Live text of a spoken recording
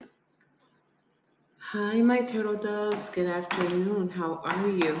Hi, my turtle doves. Good afternoon. How are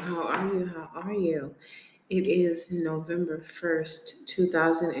you? How are you? How are you? It is November 1st,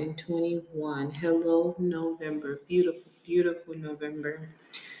 2021. Hello, November. Beautiful, beautiful November.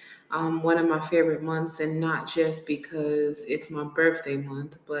 One of my favorite months, and not just because it's my birthday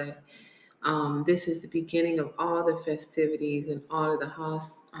month, but this is the beginning of all the festivities and all of the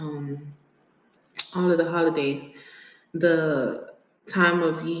holidays, the time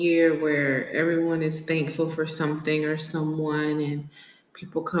of year where everyone is thankful for something or someone, and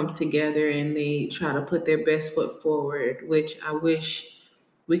people come together and they try to put their best foot forward, which I wish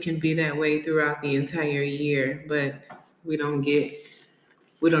we can be that way throughout the entire year, but we don't get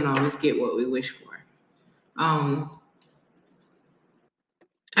we don't always get what we wish for. Um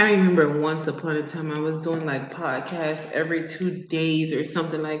I remember once upon a time I was doing like podcasts every 2 days or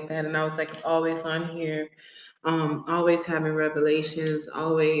something like that, and I was like always on here, always having revelations,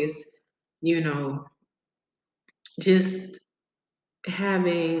 always, you know, just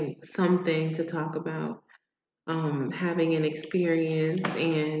having something to talk about, having an experience,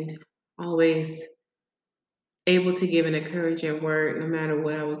 and always able to give an encouraging word no matter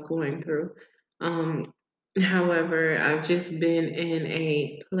what I was going through. Um, However, I've just been in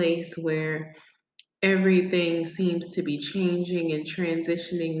a place where everything seems to be changing and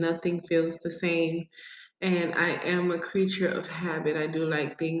transitioning. Nothing feels the same. And I am a creature of habit. I do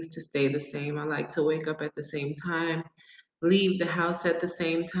like things to stay the same. I like to wake up at the same time, leave the house at the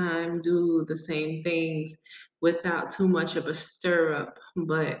same time, do the same things without too much of a stir up.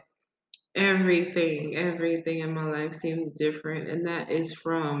 But everything in my life seems different. And that is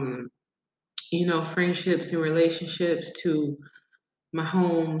from, friendships and relationships to my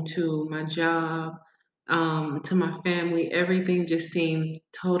home, to my job, to my family. Everything just seems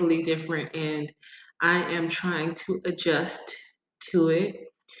totally different, and I am trying to adjust to it.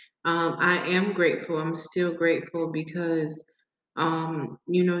 I am grateful. I'm still grateful because,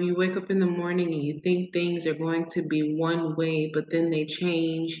 you wake up in the morning and you think things are going to be one way, but then they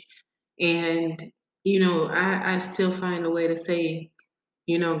change. And, I still find a way to say,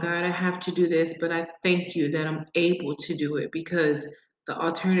 God, I have to do this, but I thank you that I'm able to do it because the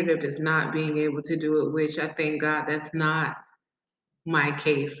alternative is not being able to do it, which I thank God that's not my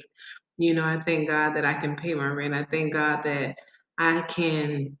case. I thank God that I can pay my rent. I thank God that I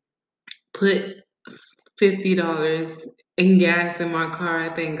can put $50 in gas in my car. I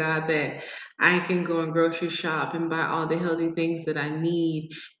thank God that I can go and grocery shop and buy all the healthy things that I need,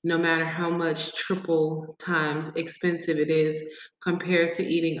 no matter how much triple times expensive it is compared to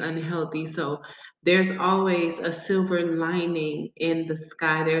eating unhealthy. So there's always a silver lining in the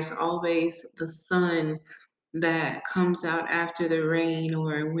sky. There's always the sun that comes out after the rain,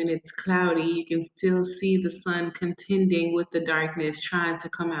 or when it's cloudy, you can still see the sun contending with the darkness, trying to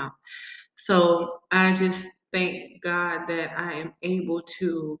come out. So I just thank God that I am able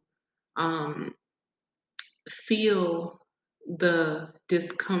to um, feel the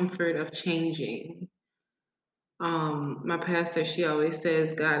discomfort of changing. My pastor, she always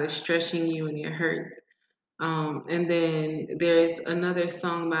says, God is stretching you and it hurts. And then there's another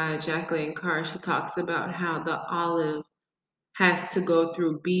song by Jacqueline Carr. She talks about how the olive has to go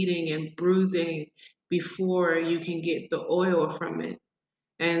through beating and bruising before you can get the oil from it.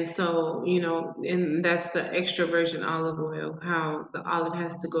 And so, and that's the extra virgin olive oil, how the olive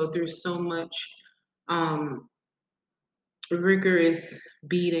has to go through so much um, rigorous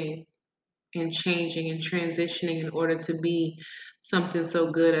beating and changing and transitioning in order to be something so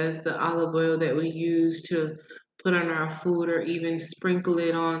good as the olive oil that we use to put on our food, or even sprinkle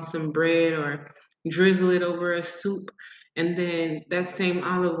it on some bread or drizzle it over a soup. And then that same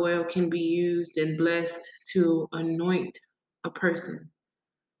olive oil can be used and blessed to anoint a person,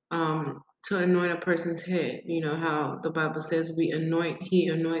 to anoint a person's head. You know how the Bible says he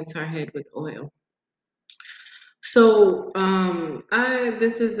anoints our head with oil. So, I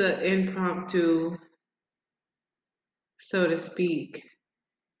this is an impromptu, so to speak,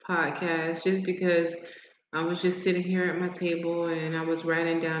 podcast, just because I was just sitting here at my table and I was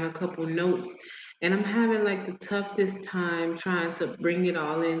writing down a couple notes, and I'm having like the toughest time trying to bring it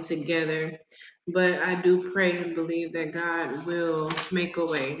all in together. But I do pray and believe that God will make a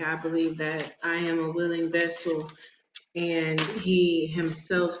way. I believe that I am a willing vessel, and He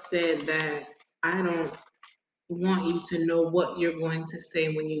Himself said that I don't want you to know what you're going to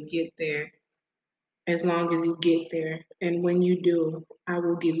say when you get there, as long as you get there. And when you do, I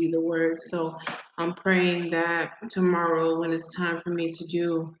will give you the words. So I'm praying that tomorrow, when it's time for me to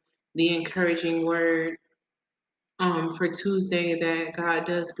do the encouraging word, for Tuesday, that God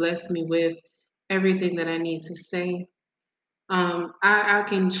does bless me with everything that I need to say. I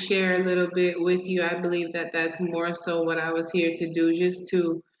can share a little bit with you. I believe that that's more so what I was here to do, just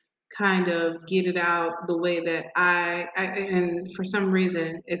to kind of get it out the way that and for some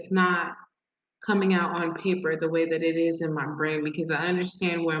reason, it's not coming out on paper the way that it is in my brain because I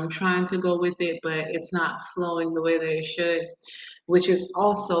understand where I'm trying to go with it, but it's not flowing the way that it should, which is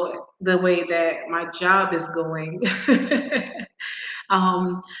also the way that my job is going.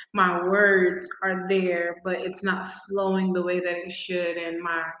 um, my words are there, but it's not flowing the way that it should, and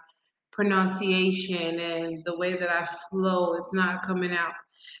my pronunciation and the way that I flow, it's not coming out,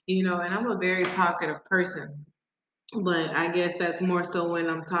 and I'm a very talkative person, but I guess that's more so when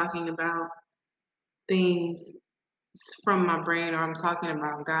I'm talking about things from my brain or I'm talking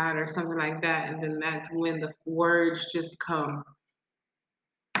about God or something like that, and then that's when the words just come.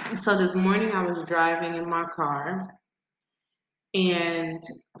 So this morning I was driving in my car and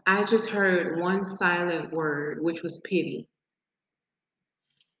I just heard one silent word, which was pity.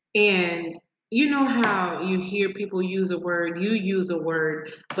 And you know how you hear people use a word, you use a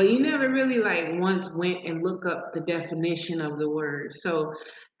word, but you never really like once went and look up the definition of the word. So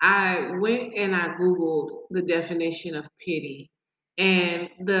I went and I Googled the definition of pity. And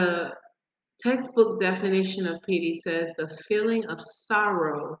the textbook definition of pity says the feeling of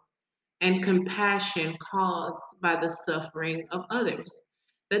sorrow and compassion caused by the suffering of others.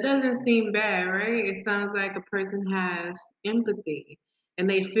 That doesn't seem bad, right? It sounds like a person has empathy and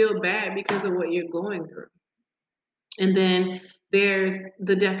they feel bad because of what you're going through. And then there's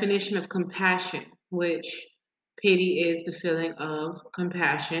the definition of compassion, which pity is the feeling of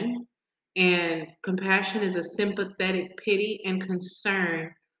compassion. And compassion is a sympathetic pity and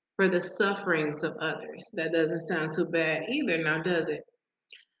concern for the sufferings of others. That doesn't sound too bad either, now does it?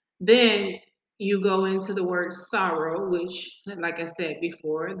 Then you go into the word sorrow, which, like I said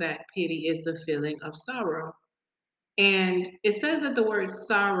before, that pity is the feeling of sorrow. And it says that the word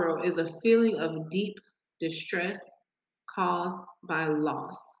sorrow is a feeling of deep distress caused by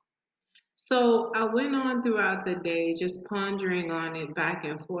loss. So I went on throughout the day just pondering on it back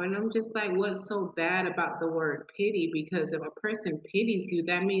and forth. And I'm just like, what's so bad about the word pity? Because if a person pities you,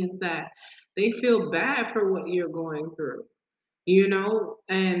 that means that they feel bad for what you're going through,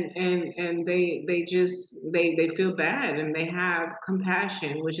 and they just they feel bad and they have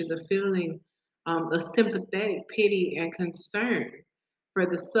compassion, which is a feeling, a sympathetic pity and concern for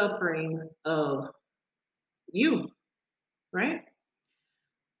the sufferings of you, right?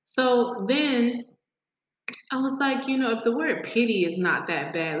 So then I was like, if the word pity is not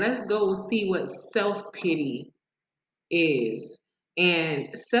that bad, let's go see what self-pity is. And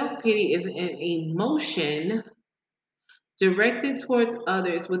self-pity is an emotion directed towards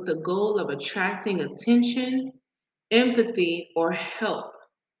others with the goal of attracting attention, empathy, or help,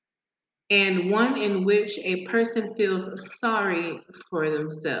 and one in which a person feels sorry for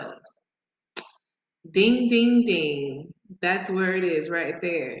themselves. Ding, ding, ding. That's where it is right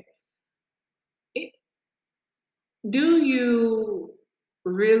there. It- Do you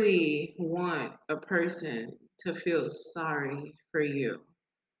really want a person to feel sorry for you?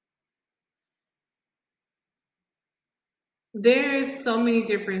 There's so many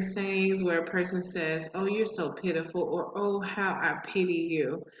different sayings where a person says, "Oh, you're so pitiful," or "Oh, how I pity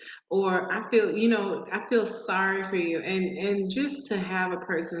you," or I feel sorry for you." And just to have a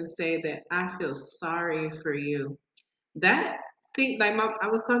person say that I feel sorry for you, that see, like I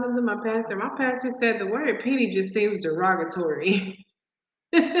was talking to my pastor. My pastor said the word pity just seems derogatory.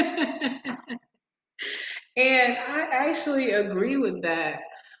 And I actually agree with that.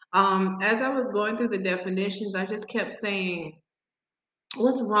 As I was going through the definitions, I just kept saying,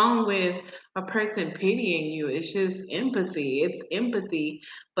 what's wrong with a person pitying you? It's just empathy. It's empathy.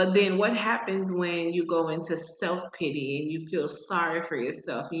 But then what happens when you go into self-pity and you feel sorry for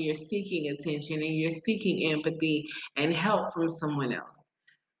yourself and you're seeking attention and you're seeking empathy and help from someone else?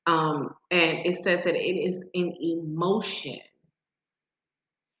 And it says that it is an emotion.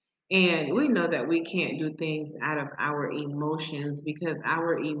 And we know that we can't do things out of our emotions because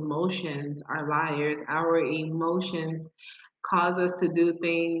our emotions are liars. Our emotions cause us to do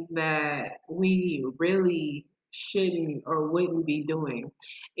things that we really shouldn't or wouldn't be doing.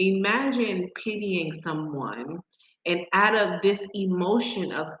 Imagine pitying someone, and out of this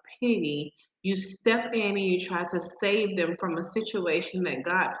emotion of pity, you step in and you try to save them from a situation that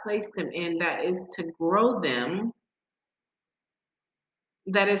God placed them in that is to grow them,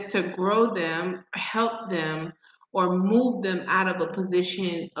 help them, or move them out of a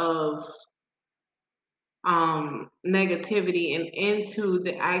position of negativity and into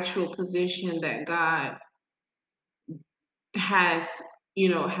the actual position that God has,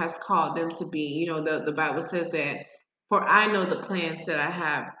 has called them to be. The Bible says that For I know the plans that I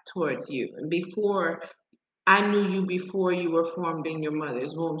have towards you. And before I knew you before you were formed in your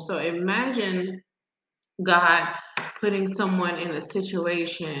mother's womb. So imagine God putting someone in a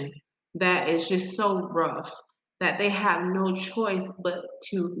situation that is just so rough that they have no choice but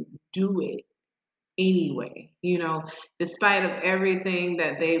to do it anyway, despite of everything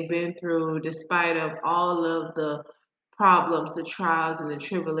that they've been through, despite of all of the problems, the trials and the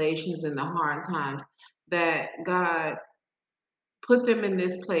tribulations and the hard times, that God put them in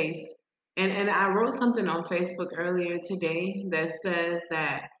this place. And I wrote something on Facebook earlier today that says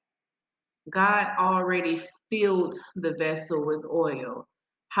that God already filled the vessel with oil.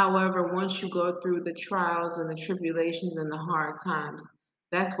 However, once you go through the trials and the tribulations and the hard times,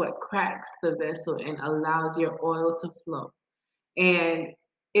 that's what cracks the vessel and allows your oil to flow. And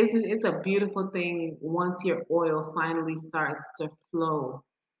it's a beautiful thing once your oil finally starts to flow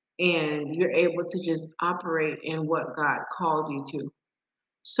and you're able to just operate in what God called you to.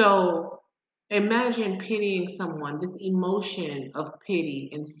 So imagine pitying someone, this emotion of pity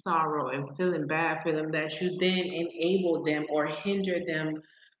and sorrow and feeling bad for them, that you then enable them or hinder them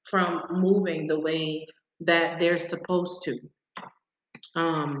from moving the way that they're supposed to.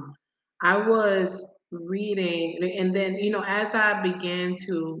 Um, I was reading, and then, as I began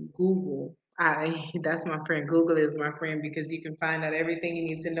to Google, that's my friend. Google is my friend because you can find out everything you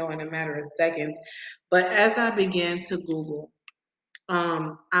need to know in a matter of seconds. But as I began to Google,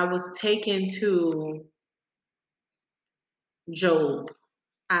 I was taken to Job.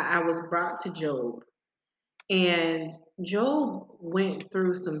 I was brought to Job, and Job went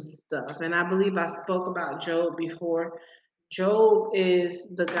through some stuff. And I believe I spoke about Job before. Job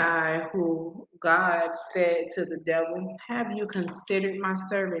is the guy who God said to the devil, "Have you considered my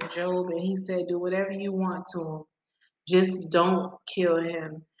servant Job?" And he said, "Do whatever you want to him. Just don't kill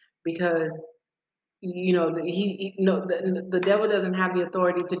him because the devil doesn't have the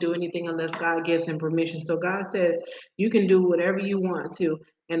authority to do anything unless God gives him permission. So God says you can do whatever you want to,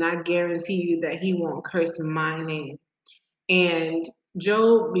 and I guarantee you that he won't curse my name." And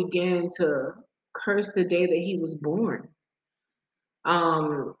Job began to curse the day that he was born.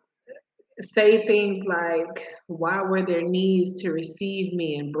 um Say things like, "Why were there knees to receive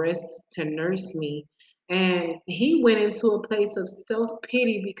me and breasts to nurse me?" And he went into a place of self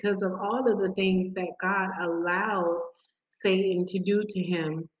pity because of all of the things that God allowed Satan to do to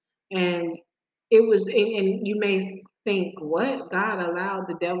him. And and you may think, what? God allowed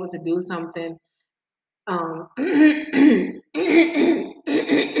the devil to do something? Um,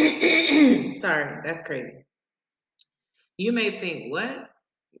 sorry, that's crazy. You may think, what?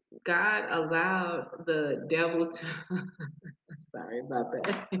 God allowed the devil to sorry about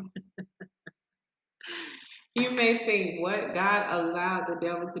that. You may think, what? God allowed the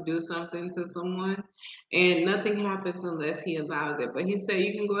devil to do something to someone, and nothing happens unless he allows it. But he said,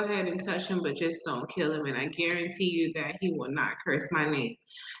 you can go ahead and touch him, but just don't kill him. And I guarantee you that he will not curse my name.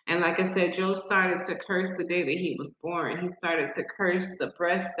 And like I said, Job started to curse the day that he was born. He started to curse the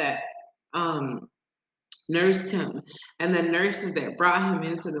breast that um nursed him and the nurses that brought him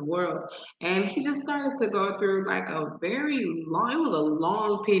into the world. And he just started to go through like a very long, it was a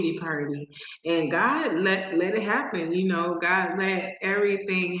long pity party. And God let it happen. God let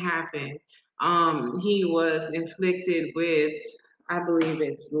everything happen. He was inflicted with, I believe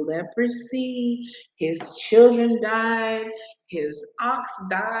it's leprosy. His children died. His ox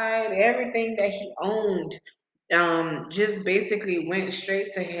died. Everything that he owned just basically went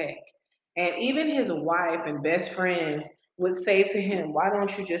straight to heck. And even his wife and best friends would say to him, "Why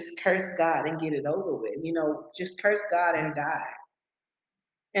don't you just curse God and get it over with? Just curse God and die."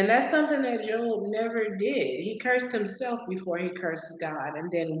 And that's something that Job never did. He cursed himself before he cursed God.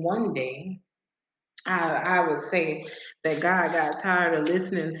 And then one day, I would say that God got tired of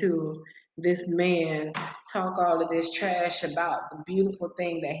listening to this man talk all of this trash about the beautiful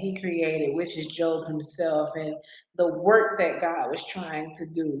thing that he created, which is Job himself, and the work that God was trying to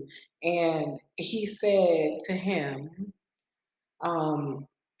do. And he said to him,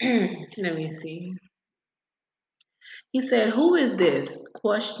 let me see. He said, "Who is this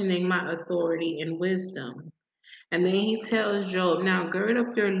questioning my authority and wisdom?" And then he tells Job, "Now gird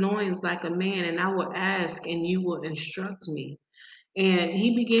up your loins like a man, and I will ask, and you will instruct me." And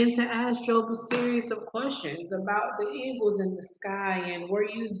he began to ask Job a series of questions about the eagles in the sky, and were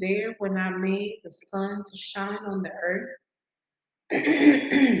you there when I made the sun to shine on the earth?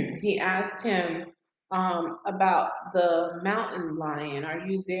 He asked him about the mountain lion. Are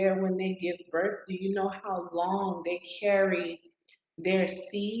you there when they give birth? Do you know how long they carry their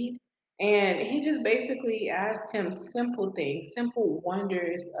seed? And he just basically asked him simple things, simple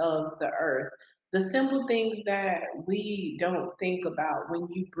wonders of the earth. The simple things that we don't think about when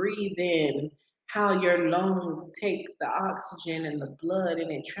you breathe in, how your lungs take the oxygen and the blood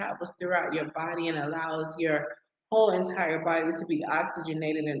and it travels throughout your body and allows your whole entire body to be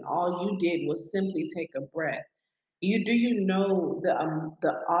oxygenated, and all you did was simply take a breath. You know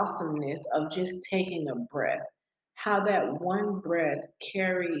the awesomeness of just taking a breath, how that one breath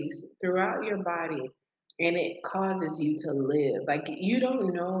carries throughout your body and it causes you to live. Like you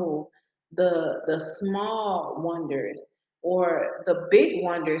don't know the small wonders or the big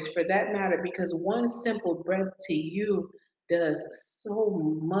wonders for that matter, because one simple breath to you does so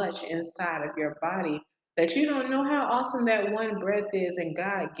much inside of your body that you don't know how awesome that one breath is, and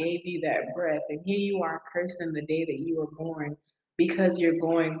God gave you that breath, and here you are cursing the day that you were born because you're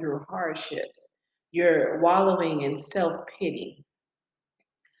going through hardships. You're wallowing in self-pity.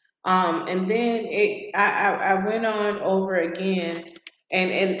 And then I went on over again,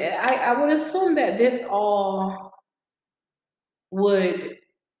 and I would assume that this all would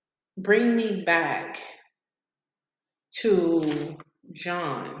bring me back to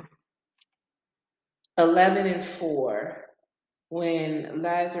John 11:4, when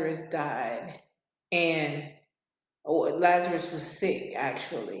Lazarus died, and Lazarus was sick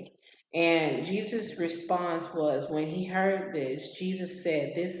actually. And Jesus' response was, when he heard this, Jesus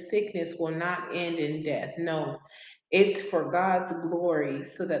said, "This sickness will not end in death. No, it's for God's glory,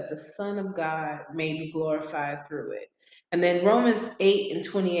 so that the Son of God may be glorified through it." And then Romans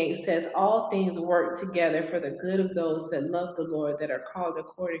 8:28 says, "All things work together for the good of those that love the Lord, that are called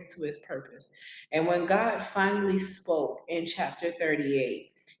according to his purpose." And when God finally spoke in chapter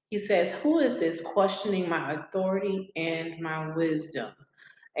 38, he says, "Who is this questioning my authority and my wisdom?"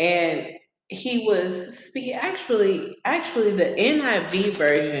 And he was speaking, actually the NIV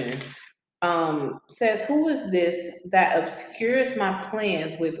version says, "Who is this that obscures my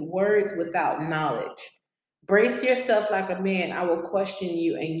plans with words without knowledge? Brace yourself like a man, I will question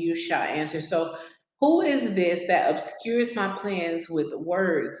you and you shall answer." So, who is this that obscures my plans with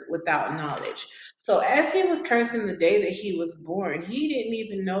words without knowledge? So, as he was cursing the day that he was born, he didn't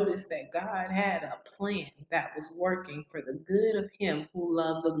even notice that God had a plan that was working for the good of him who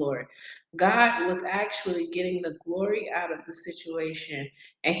loved the Lord. God was actually getting the glory out of the situation,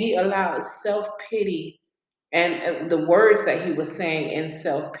 and he allowed self pity and the words that he was saying in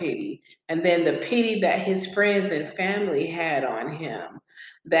self pity, and then the pity that his friends and family had on him,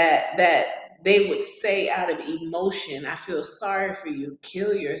 that they would say out of emotion, "I feel sorry for you,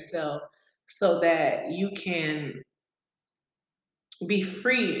 kill yourself so that you can be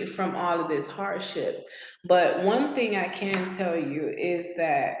free from all of this hardship." But one thing I can tell you is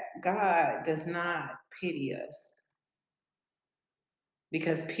that God does not pity us,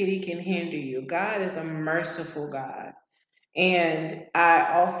 because pity can hinder you. God is a merciful God. And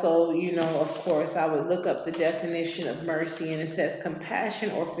I also, of course, I would look up the definition of mercy, and it says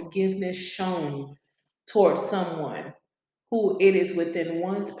compassion or forgiveness shown towards someone who it is within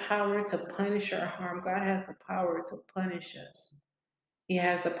one's power to punish or harm. God has the power to punish us. He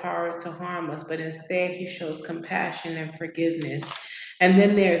has the power to harm us, but instead he shows compassion and forgiveness. And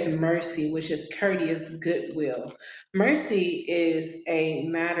then there's mercy, which is courteous goodwill. Mercy is a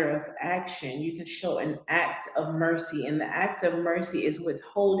matter of action. You can show an act of mercy, and the act of mercy is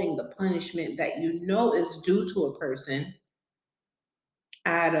withholding the punishment that you know is due to a person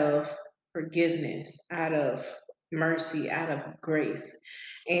out of forgiveness, out of mercy, out of grace.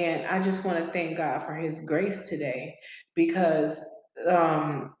 And I just want to thank God for his grace today, because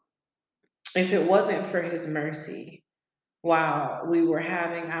um, if it wasn't for his mercy, while we were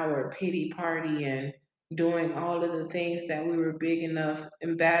having our pity party and doing all of the things that we were big enough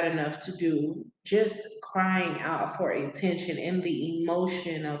and bad enough to do, just crying out for attention in the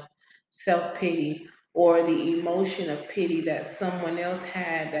emotion of self pity, or the emotion of pity that someone else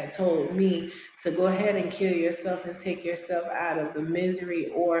had that told me to go ahead and kill yourself and take yourself out of the misery,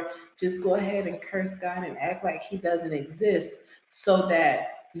 or just go ahead and curse God and act like he doesn't exist so that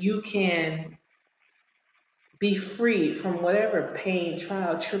you can be free from whatever pain,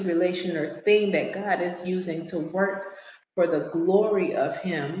 trial, tribulation, or thing that God is using to work for the glory of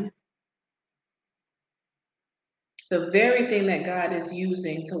Him. The very thing that God is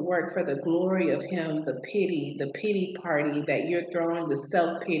using to work for the glory of Him, the pity party that you're throwing, the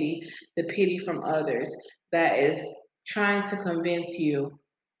self pity, the pity from others, that is trying to convince you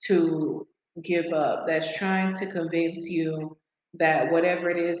to give up, that's trying to convince you that whatever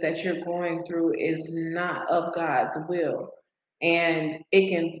it is that you're going through is not of God's will. And it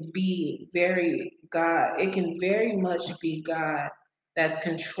can be it can very much be God that's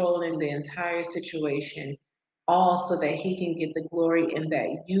controlling the entire situation, all so that he can get the glory, and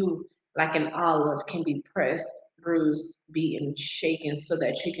that you like an olive can be pressed, bruised, beaten, shaken so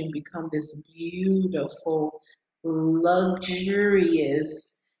that you can become this beautiful,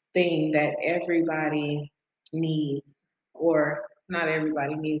 luxurious thing that everybody needs. Or not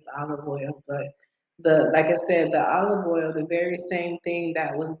everybody needs olive oil, but like I said, the olive oil, the very same thing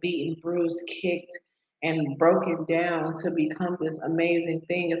that was beaten, bruised, kicked, and broken down to become this amazing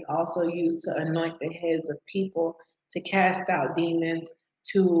thing is also used to anoint the heads of people, to cast out demons,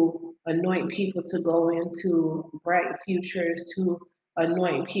 to anoint people to go into bright futures, to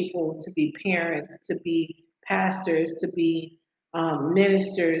anoint people to be parents, to be pastors, to be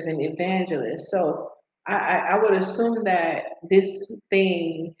ministers and evangelists. So I would assume that this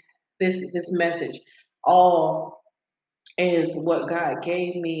thing, this message, all is what God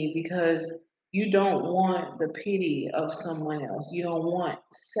gave me, because you don't want the pity of someone else. You don't want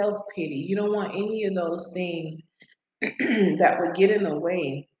self pity. You don't want any of those things that would get in the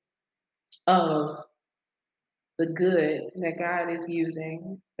way of the good that God is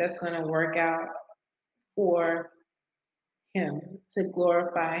using, that's going to work out for Him, to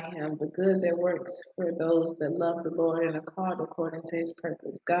glorify Him, the good that works for those that love the Lord and are called according to His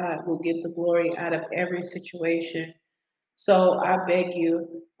purpose. God will get the glory out of every situation. So I beg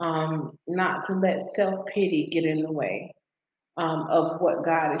you not to let self pity get in the way of what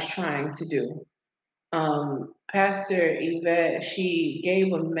God is trying to do. Pastor Yvette, she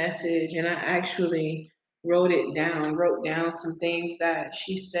gave a message, and I actually wrote down some things that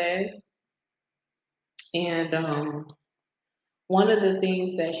she said. And one of the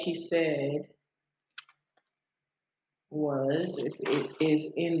things that she said was, if it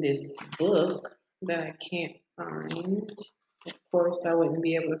is in this book that I can't find, of course, I wouldn't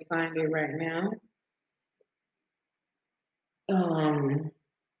be able to find it right now. Um,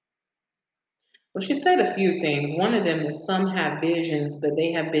 well, she said a few things. One of them is, some have visions, but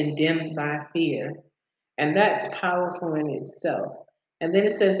they have been dimmed by fear. And that's powerful in itself. And then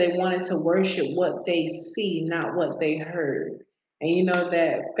it says they wanted to worship what they see, not what they heard. And you know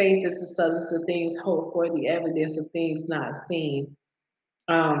that faith is the substance of things hoped for, the evidence of things not seen.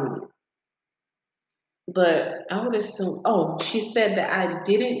 Um, but I would assume, oh, she said that I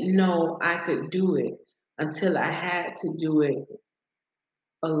didn't know I could do it until I had to do it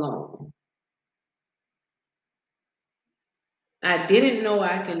alone. I didn't know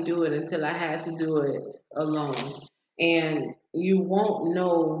I can do it until I had to do it alone. And you won't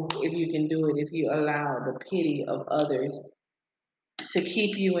know if you can do it if you allow the pity of others to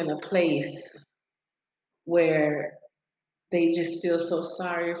keep you in a place where they just feel so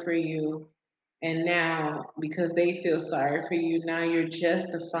sorry for you. And now, because they feel sorry for you, now you're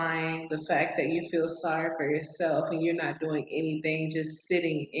justifying the fact that you feel sorry for yourself and you're not doing anything, just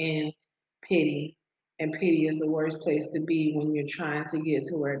sitting in pity. And pity is the worst place to be when you're trying to get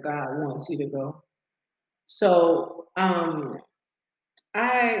to where God wants you to go. So I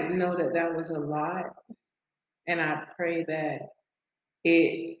know that that was a lot, and I pray that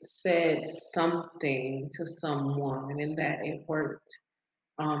it said something to someone and that it worked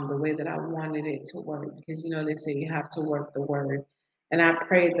the way that I wanted it to work. Because you know they say you have to work the word, and I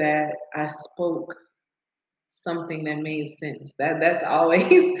pray that I spoke something that made sense. That's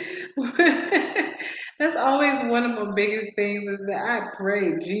always that's always one of my biggest things, is that I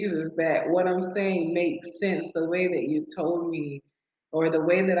pray, Jesus, that what I'm saying makes sense the way that you told me, or the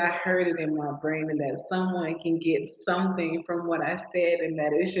way that I heard it in my brain, and that someone can get something from what I said, and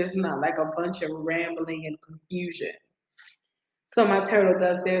that it's just not like a bunch of rambling and confusion. So, my turtle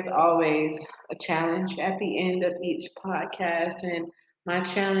doves, there's always a challenge at the end of each podcast. And my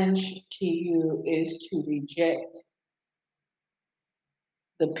challenge to you is to reject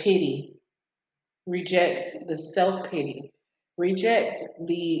the pity, reject the self pity, reject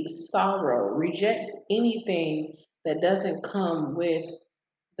the sorrow, reject anything that doesn't come with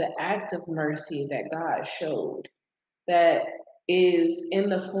the act of mercy that God showed, that is in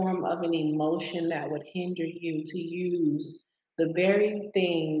the form of an emotion that would hinder you to use the very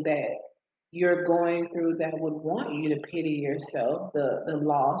thing that you're going through, that would want you to pity yourself, the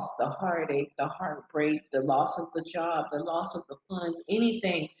loss, the heartache, the heartbreak, the loss of the job, the loss of the funds,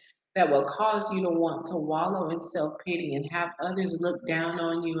 anything that will cause you to want to wallow in self-pity and have others look down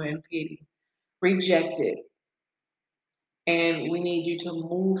on you in pity. Reject it. And we need you to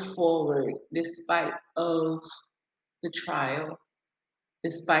move forward despite of the trial,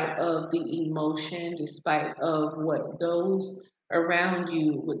 despite of the emotion, despite of what those around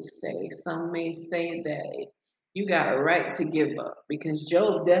you would say. Some may say that you got a right to give up, because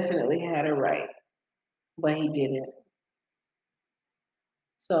Job definitely had a right, but he didn't.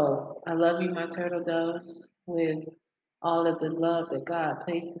 So I love you, my turtle doves, with all of the love that God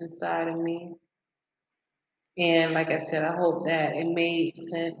placed inside of me. And like I said, I hope that it made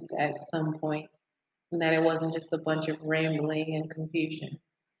sense at some point and that it wasn't just a bunch of rambling and confusion.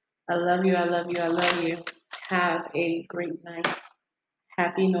 I love you. I love you. I love you. Have a great night.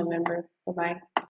 Happy November. Bye bye.